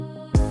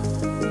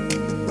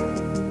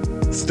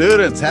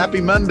Students,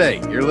 happy Monday.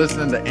 You're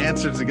listening to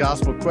Answers to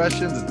Gospel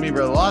Questions. It's me,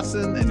 Brother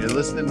Lawson, and you're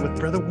listening with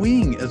Brother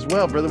Wing as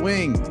well. Brother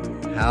Wing,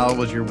 how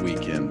was your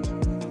weekend?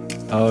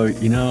 Oh,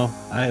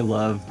 I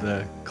love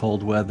the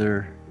cold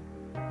weather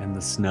and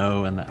the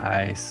snow and the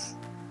ice.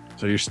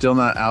 So you're still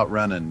not out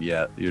running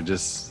yet.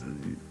 It's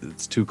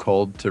too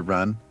cold to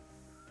run?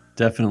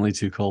 Definitely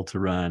too cold to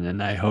run.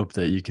 And I hope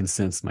that you can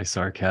sense my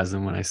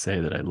sarcasm when I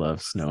say that I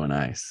love snow and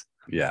ice.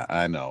 Yeah,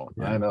 I know.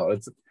 Yeah. I know.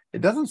 It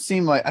doesn't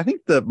seem like, I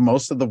think that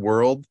most of the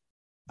world,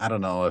 I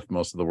don't know if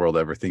most of the world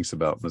ever thinks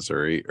about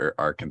Missouri or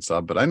Arkansas,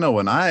 but I know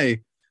when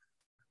I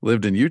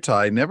lived in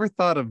Utah, I never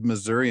thought of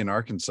Missouri and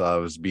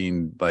Arkansas as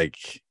being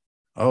like,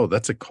 oh,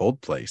 that's a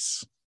cold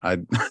place. I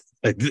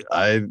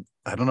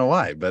don't know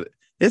why, but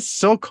it's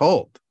so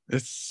cold.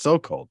 It's so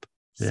cold.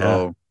 Yeah.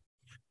 So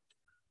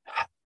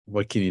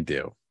what can you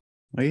do?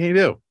 What can you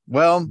do?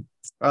 Well,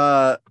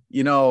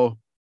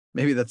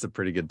 maybe that's a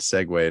pretty good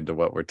segue into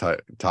what we're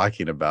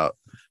talking about,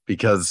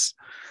 because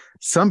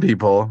some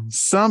people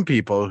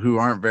who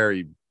aren't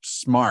very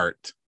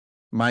smart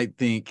might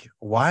think,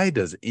 why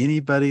does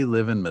anybody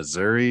live in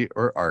Missouri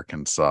or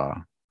Arkansas?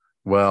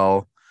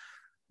 Well,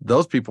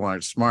 those people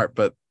aren't smart,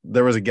 but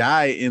there was a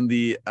guy in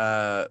the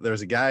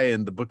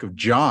book of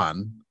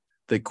John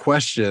that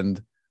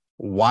questioned,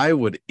 why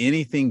would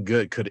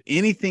could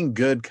anything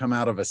good come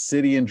out of a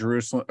city in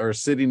Jerusalem, or a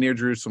city near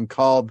Jerusalem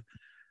called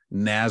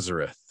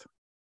Nazareth?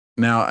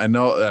 Now,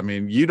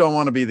 you don't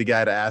want to be the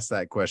guy to ask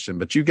that question,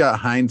 but you got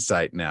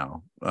hindsight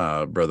now,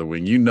 Brother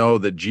Wing. You know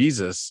that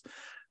Jesus,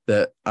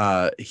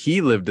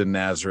 he lived in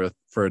Nazareth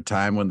for a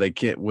time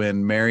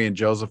when Mary and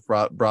Joseph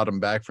brought him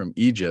back from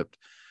Egypt.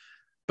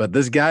 But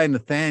this guy,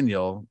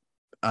 Nathaniel,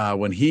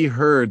 when he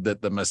heard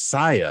that the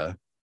Messiah,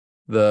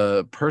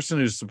 the person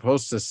who's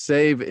supposed to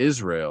save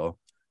Israel,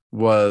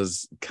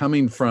 was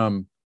coming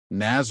from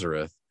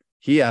Nazareth,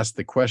 he asked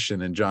the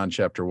question in John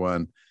chapter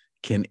 1,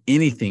 can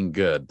anything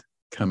good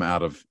come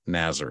out of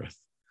Nazareth?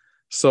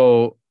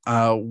 So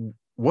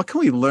what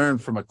can we learn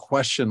from a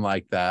question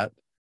like that,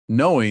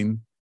 knowing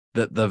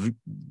that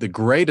the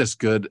greatest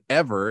good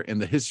ever in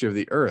the history of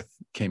the earth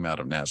came out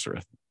of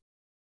Nazareth?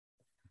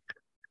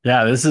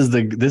 Yeah, this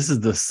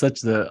is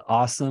such the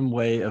awesome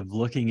way of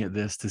looking at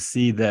this, to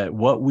see that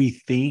what we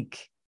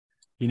think,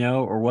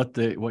 or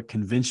what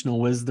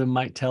conventional wisdom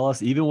might tell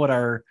us, even what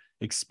our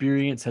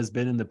experience has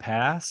been in the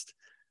past,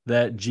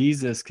 that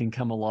Jesus can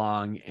come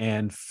along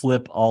and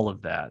flip all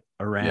of that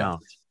around.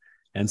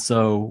 Yeah. And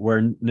so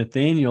where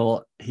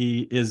Nathaniel,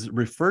 he is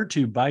referred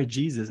to by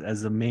Jesus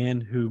as a man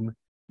whom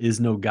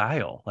is no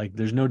guile, like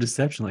there's no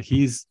deception, like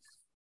he's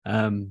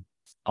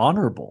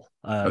honorable,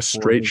 a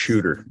straight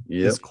shooter.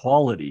 Yep. His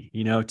quality,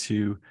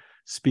 to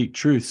speak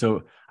truth.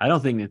 So I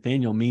don't think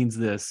Nathaniel means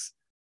this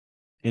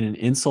in an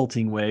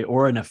insulting way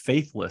or in a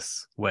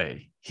faithless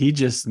way. He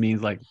just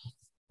means like,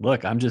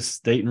 look, I'm just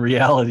stating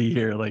reality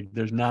here. Like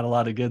there's not a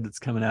lot of good that's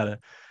coming out of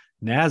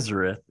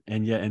Nazareth.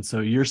 And so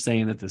you're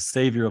saying that the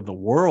Savior of the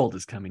world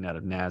is coming out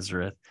of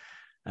Nazareth.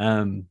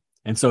 And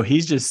so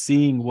he's just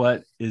seeing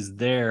what is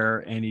there,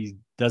 and he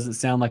doesn't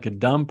sound like a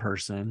dumb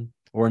person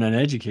or an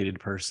uneducated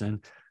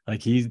person.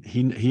 Like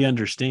he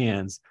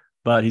understands,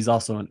 but he's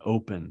also an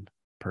open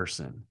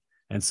person.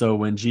 And so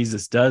when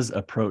Jesus does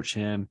approach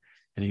him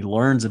and he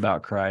learns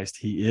about Christ,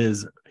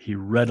 he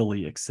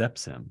readily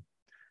accepts him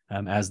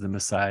as the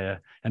Messiah.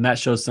 And that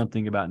shows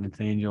something about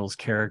Nathaniel's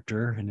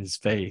character and his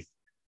faith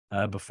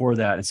before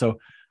that. And so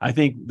I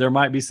think there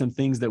might be some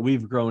things that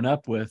we've grown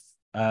up with,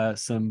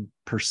 some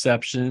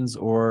perceptions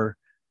or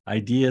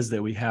ideas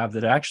that we have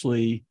that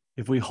actually,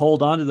 if we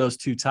hold on to those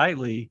too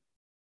tightly,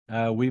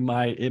 it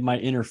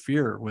might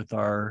interfere with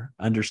our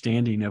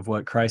understanding of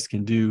what Christ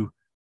can do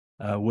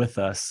with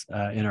us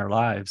in our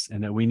lives,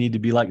 and that we need to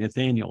be like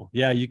Nathaniel.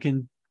 Yeah, you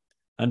can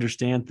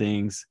understand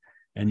things,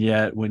 and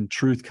yet when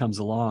truth comes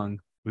along,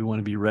 we want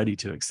to be ready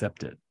to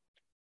accept it.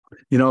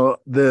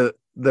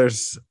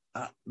 There's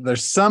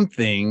some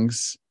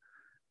things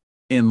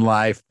in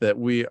life that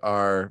we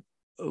are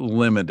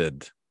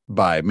limited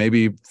by,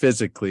 maybe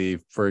physically.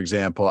 For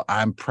example,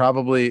 I'm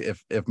probably,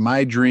 if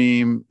my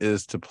dream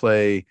is to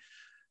play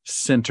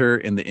center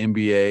in the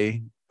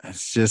NBA,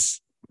 it's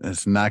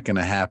not going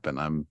to happen.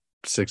 I'm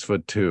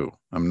 6'2".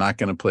 I'm not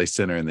going to play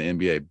center in the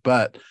NBA.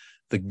 But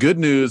the good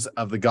news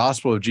of the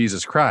gospel of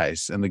Jesus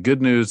Christ and the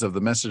good news of the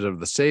message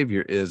of the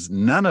Savior is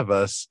none of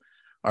us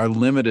are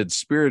limited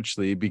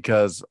spiritually,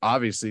 because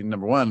obviously,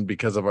 number one,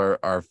 because of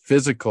our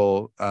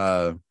physical,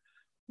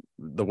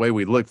 the way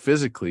we look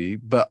physically,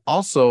 but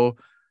also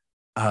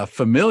because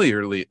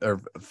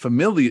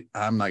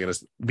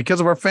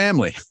of our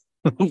family.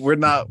 We're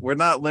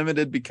not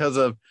limited because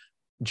of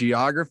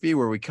geography,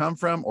 where we come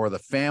from, or the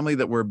family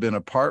that we've been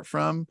apart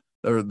from,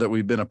 or that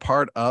we've been a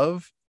part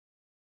of.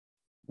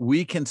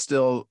 We can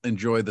still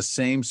enjoy the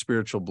same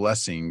spiritual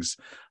blessings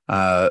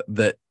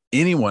that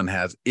anyone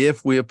has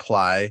if we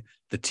apply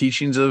the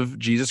teachings of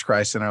Jesus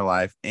Christ in our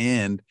life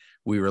and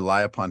we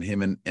rely upon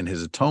him and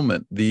his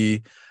atonement.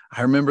 I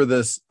remember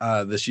this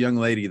young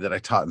lady that I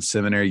taught in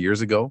seminary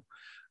years ago.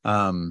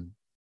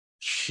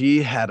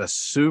 she had a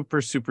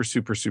super, super,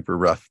 super, super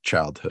rough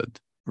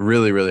childhood,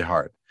 really, really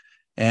hard.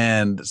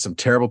 And some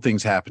terrible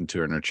things happened to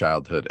her in her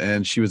childhood.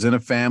 And she was in a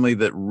family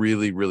that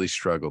really, really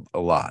struggled a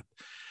lot.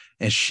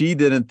 And she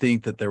didn't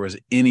think that there was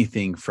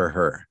anything for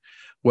her.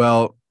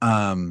 Well,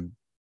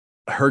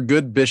 her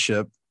good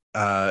bishop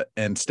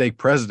and stake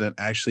president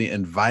actually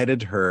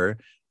invited her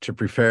to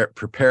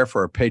prepare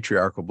for a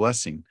patriarchal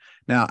blessing.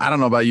 Now, I don't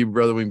know about you,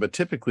 Brother Wing, but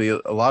typically a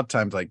lot of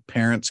times like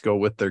parents go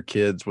with their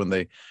kids when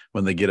they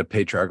get a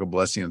patriarchal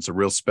blessing. It's a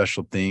real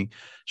special thing.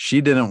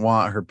 She didn't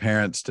want her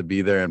parents to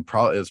be there, and it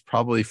was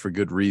probably for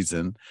good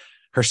reason.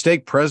 Her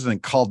stake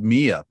president called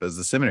me up as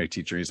the seminary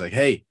teacher. He's like,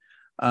 hey,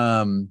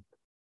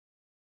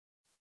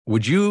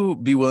 would you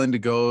be willing to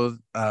go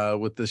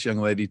with this young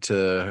lady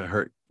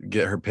to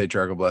get her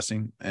patriarchal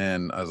blessing?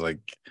 And I was like,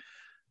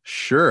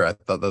 sure. I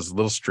thought that was a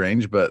little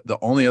strange, but the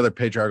only other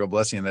patriarchal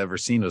blessing I'd ever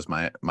seen was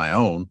my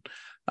own.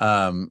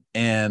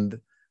 And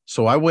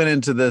so I went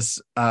into this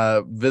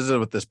visit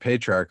with this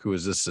patriarch, who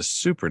was just a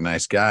super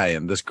nice guy.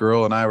 And this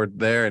girl and I were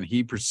there, and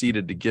he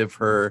proceeded to give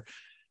her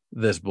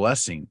this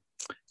blessing.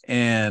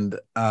 And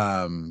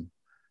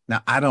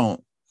now I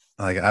don't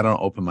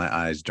open my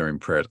eyes during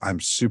prayers. I'm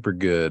super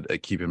good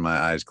at keeping my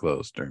eyes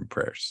closed during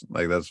prayers.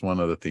 Like, that's one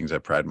of the things I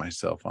pride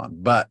myself on.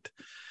 But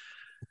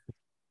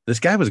this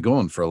guy was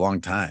going for a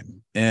long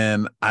time.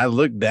 And I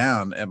looked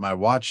down at my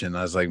watch and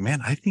I was like,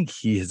 man, I think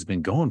he has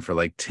been going for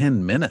like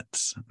 10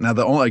 minutes. Now,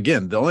 the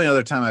only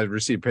other time I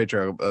received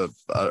patriarchal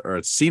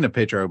or seen a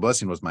patriarchal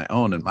blessing was my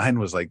own. And mine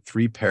was like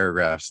 3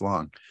 paragraphs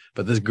long.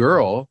 But this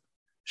girl,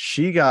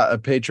 she got a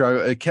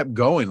patriarchal, it kept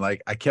going.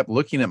 Like, I kept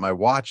looking at my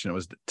watch, and it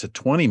was to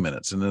 20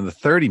 minutes, and then to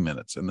 30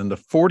 minutes, and then to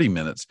 40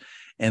 minutes,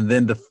 and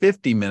then to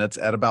 50 minutes.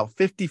 At about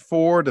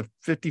 54 to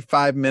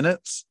 55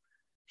 minutes,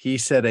 he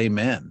said,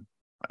 amen.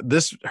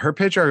 Her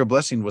patriarchal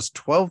blessing was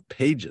 12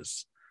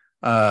 pages.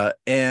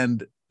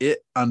 And it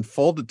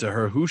unfolded to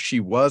her who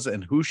she was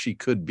and who she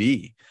could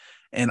be.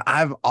 And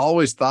I've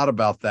always thought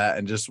about that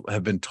and just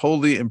have been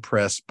totally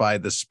impressed by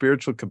the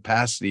spiritual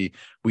capacity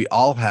we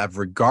all have,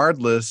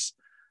 regardless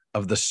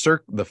of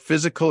the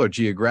physical or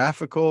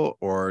geographical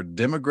or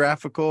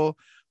demographical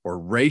or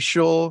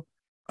racial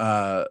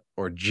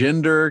or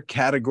gender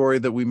category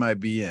that we might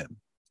be in.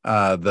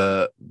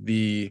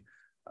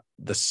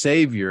 The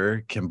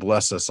Savior can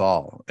bless us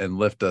all and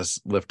lift us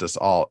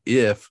all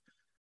if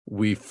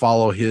we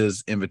follow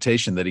his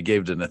invitation that he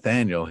gave to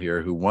Nathanael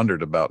here, who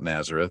wondered about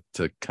Nazareth,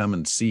 to come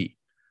and see,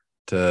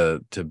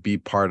 to be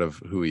part of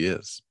who he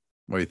is.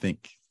 What do you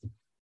think?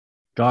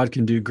 God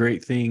can do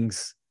great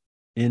things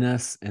in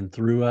us and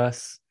through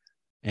us.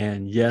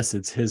 And yes,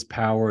 it's his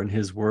power and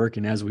his work.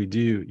 And as we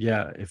do,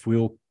 if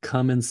we'll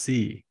come and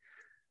see,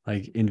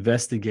 like,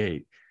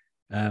 investigate,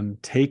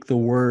 take the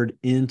word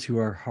into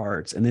our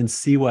hearts, and then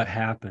see what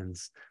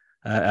happens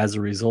as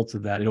a result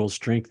of that. It will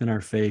strengthen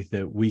our faith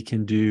that we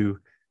can do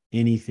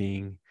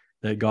anything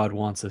that God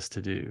wants us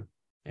to do,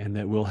 and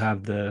that we'll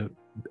have the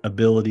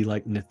ability,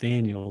 like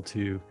Nathanael,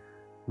 to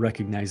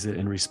recognize it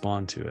and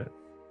respond to it.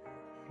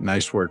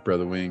 Nice work,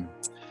 Brother Wing.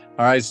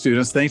 All right,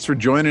 students, thanks for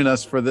joining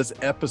us for this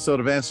episode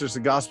of Answers to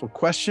Gospel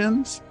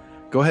Questions.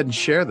 Go ahead and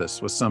share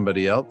this with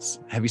somebody else.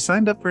 Have you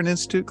signed up for an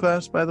Institute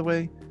class, by the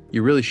way?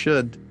 You really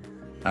should.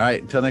 All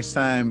right, until next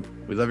time,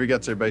 we love your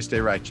guts, everybody. Stay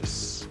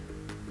righteous.